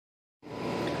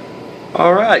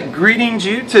Alright, greetings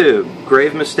YouTube.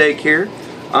 Grave mistake here.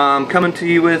 Coming to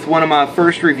you with one of my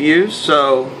first reviews,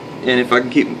 and if I can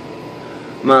keep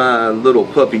my little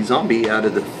puppy Zombie out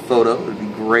of the photo, it would be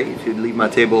great if you'd leave my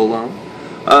table alone.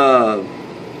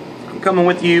 I'm coming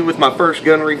with you with my first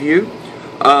gun review.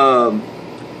 I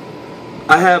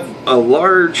have a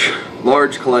large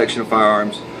collection of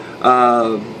firearms.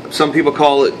 Some people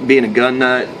call it being a gun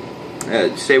nut.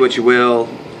 Say what you will.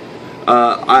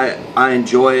 I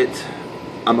enjoy it.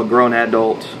 I'm a grown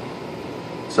adult,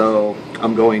 so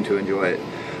I'm going to enjoy it.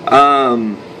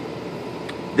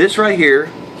 This right here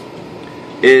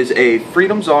is a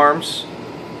Freedom Arms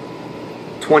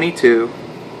 22.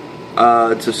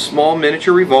 It's a small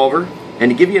miniature revolver, and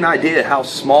to give you an idea how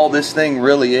small this thing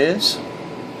really is,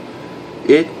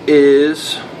 it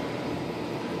is,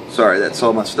 sorry, that's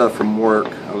all my stuff from work,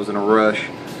 I was in a rush.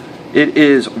 It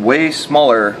is way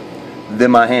smaller than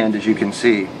my hand, as you can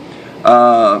see.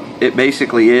 It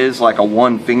basically is like a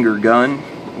one-finger gun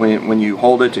when you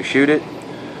hold it to shoot it.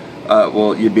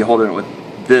 Well, you'd be holding it with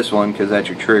this one because that's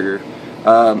your trigger.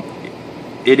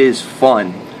 It is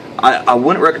fun. I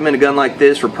wouldn't recommend a gun like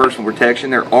this for personal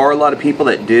protection. There are a lot of people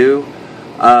that do.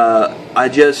 I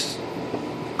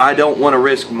don't want to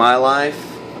risk my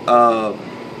life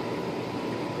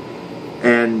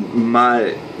and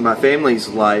my family's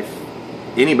life,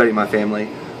 anybody in my family,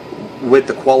 with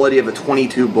the quality of a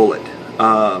 22 bullet.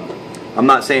 I'm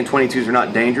not saying 22s are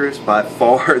not dangerous. By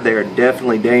far, they are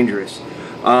definitely dangerous.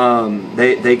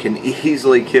 They can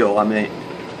easily kill. I mean,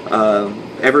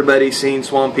 everybody's seen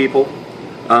Swamp People.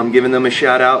 Giving them a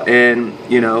shout out, and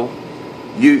you know,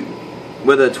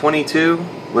 with a 22,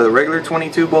 with a regular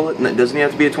 22 bullet, and it doesn't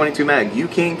have to be a 22 mag, you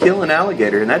can kill an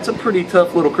alligator, and that's a pretty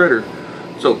tough little critter.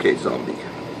 It's okay, Zombie.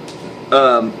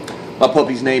 My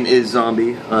puppy's name is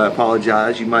Zombie. I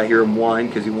apologize. You might hear him whine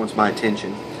because he wants my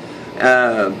attention.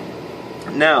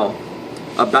 Now,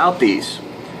 about these,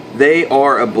 they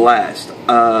are a blast.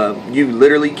 You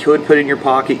literally could put it in your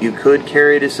pocket. You could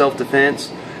carry it as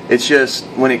self-defense. It's just,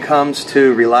 when it comes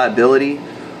to reliability,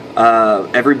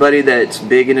 everybody that's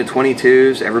big into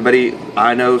 22s, everybody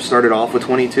I know started off with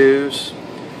 22s.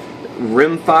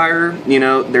 Rimfire, you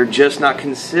know, they're just not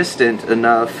consistent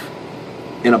enough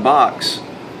in a box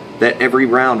that every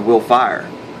round will fire.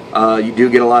 You do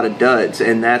get a lot of duds,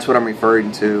 and that's what I'm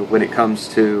referring to when it comes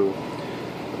to,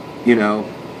 you know,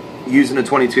 using a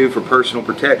 22 for personal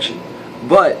protection.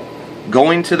 But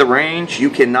going to the range, you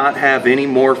cannot have any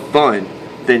more fun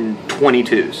than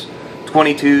 22s.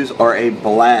 22s are a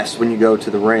blast when you go to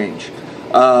the range.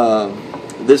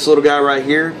 This little guy right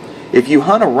here, if you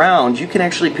hunt around, you can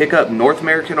actually pick up North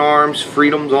American Arms,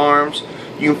 Freedom Arms.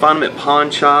 You can find them at pawn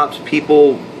shops.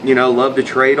 People, you know, love to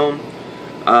trade them.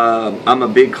 I'm a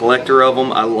big collector of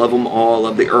them. I love them all. I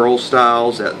love the Earl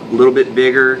styles, a little bit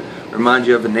bigger. Remind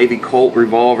you of a Navy Colt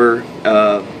revolver.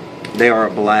 They are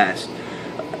a blast.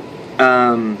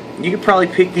 You could probably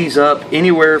pick these up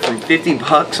anywhere from 50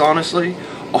 bucks, honestly,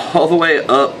 all the way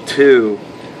up to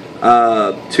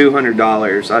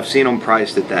 $200. I've seen them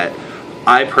priced at that.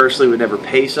 I personally would never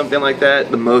pay something like that.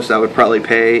 The most I would probably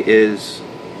pay is,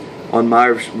 on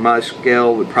my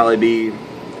scale, would probably be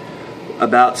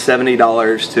about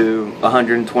 $70 to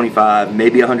 $125,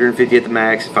 maybe $150 at the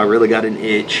max if I really got an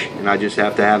itch and I just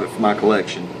have to have it for my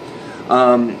collection.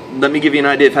 Let me give you an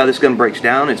idea of how this gun breaks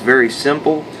down. It's very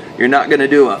simple. You're not going to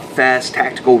do a fast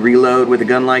tactical reload with a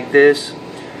gun like this.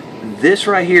 This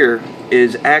right here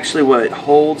is actually what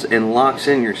holds and locks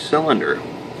in your cylinder.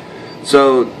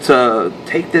 So to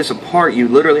take this apart, you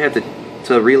literally have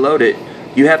to reload it,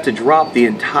 you have to drop the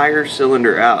entire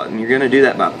cylinder out, and you're going to do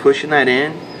that by pushing that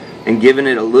in and giving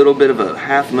it a little bit of a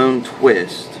half moon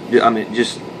twist. I mean,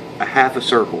 just a half a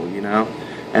circle, you know.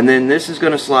 And then this is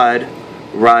going to slide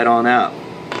right on out,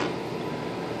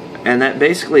 and that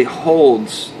basically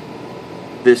holds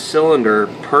this cylinder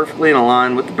perfectly in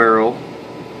line with the barrel.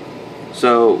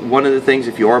 So one of the things,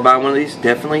 if you are buying one of these,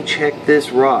 definitely check this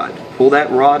rod. Pull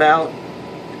that rod out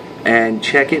and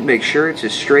check it, make sure it's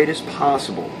as straight as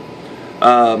possible.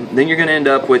 Then you're going to end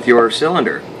up with your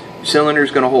cylinder. Your cylinder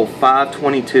is going to hold 5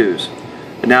 22s.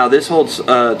 Now this holds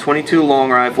 22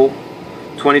 long rifle,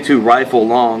 22 rifle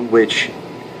long, which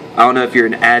I don't know if you're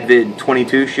an avid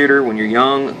 22 shooter. When you're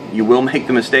young, you will make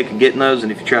the mistake of getting those, and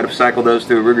if you try to cycle those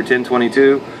through a Ruger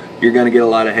 1022, you're going to get a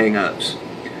lot of hang-ups.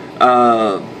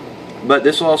 But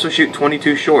this will also shoot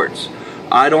 22 shorts.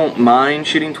 I don't mind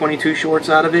shooting 22 shorts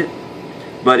out of it,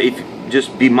 but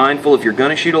just be mindful, if you're going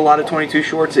to shoot a lot of 22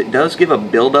 shorts, it does give a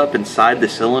buildup inside the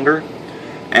cylinder,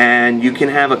 and you can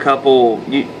have a couple.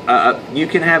 You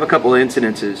can have a couple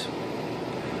incidences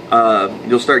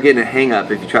you'll start getting a hang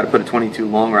up if you try to put a 22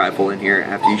 long rifle in here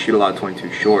after you shoot a lot of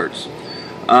 22 shorts.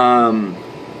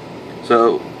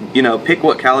 So, you know, pick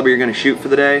what caliber you're going to shoot for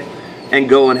the day and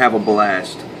go and have a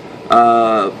blast.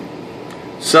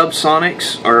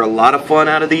 Subsonics are a lot of fun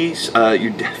out of these.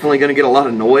 You're definitely going to get a lot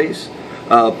of noise.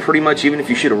 Pretty much even if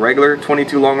you shoot a regular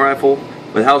 22 long rifle,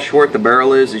 with how short the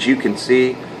barrel is, as you can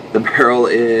see, the barrel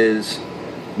is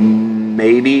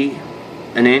maybe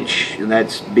an inch, and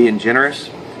that's being generous.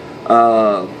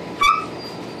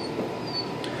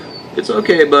 It's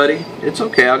okay, buddy. It's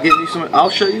okay. I'll give you some. I'll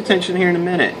show you tension here in a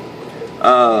minute.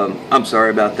 I'm sorry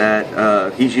about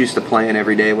that. He's used to playing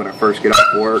every day when I first get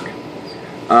off work.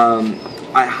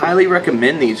 I highly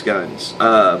recommend these guns.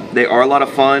 They are a lot of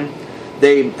fun.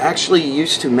 They actually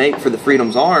used to make for the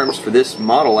Freedom Arms, for this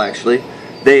model actually,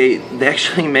 they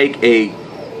actually make a,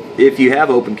 if you have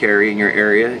open carry in your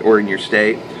area or in your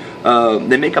state,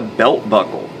 they make a belt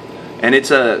buckle, and it's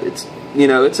you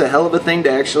know, it's a hell of a thing to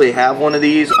actually have one of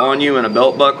these on you in a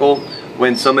belt buckle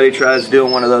when somebody tries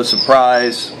doing one of those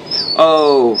surprise,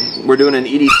 oh, we're doing an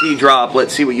EDC drop,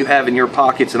 let's see what you have in your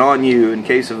pockets and on you in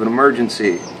case of an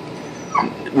emergency.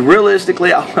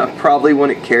 Realistically, I probably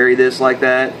wouldn't carry this like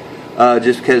that,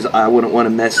 just because I wouldn't want to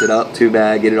mess it up too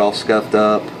bad, get it all scuffed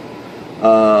up,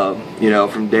 you know,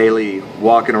 from daily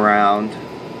walking around,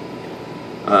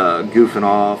 goofing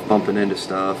off, bumping into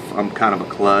stuff. I'm kind of a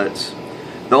klutz.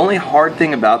 The only hard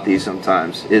thing about these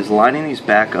sometimes is lining these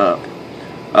back up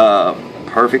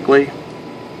perfectly,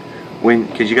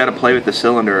 because you got to play with the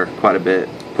cylinder quite a bit,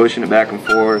 pushing it back and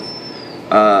forth,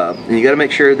 and you got to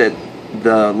make sure that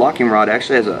the locking rod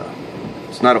actually has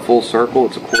it's not a full circle,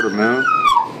 it's a quarter moon.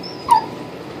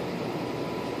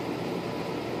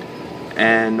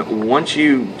 And once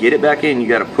you get it back in, you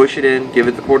got to push it in, give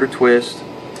it the quarter twist.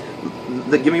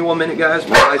 Give me 1 minute, guys.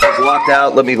 My wife is locked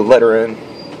out. Let me let her in.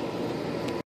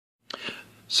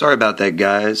 Sorry about that,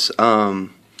 guys.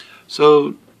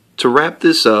 So to wrap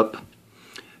this up,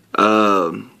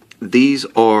 these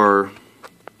are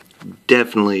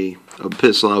definitely a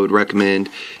pistol I would recommend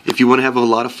if you want to have a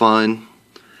lot of fun.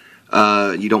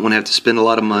 You don't want to have to spend a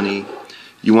lot of money.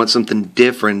 You want something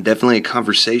different, definitely a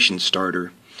conversation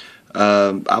starter.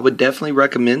 I would definitely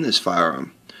recommend this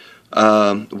firearm.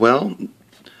 Well,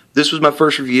 this was my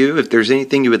first review. If there's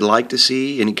anything you would like to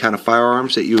see, any kind of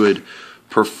firearms that you would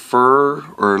prefer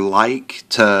or like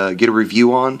to get a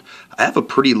review on, I have a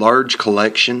pretty large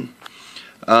collection,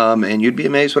 and you'd be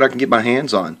amazed what I can get my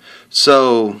hands on.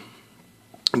 So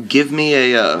give me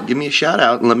a shout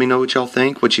out and let me know what y'all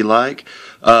think, what you like.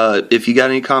 If you got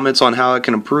any comments on how I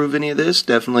can improve any of this,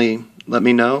 definitely let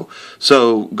me know.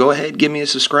 So go ahead, give me a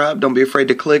subscribe. Don't be afraid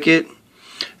to click it,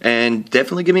 and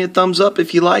definitely give me a thumbs up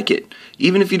if you like it.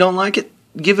 Even if you don't like it,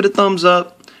 give it a thumbs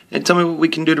up and tell me what we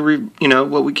can do to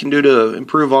what we can do to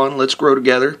improve on. Let's grow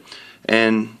together,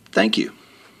 and thank you.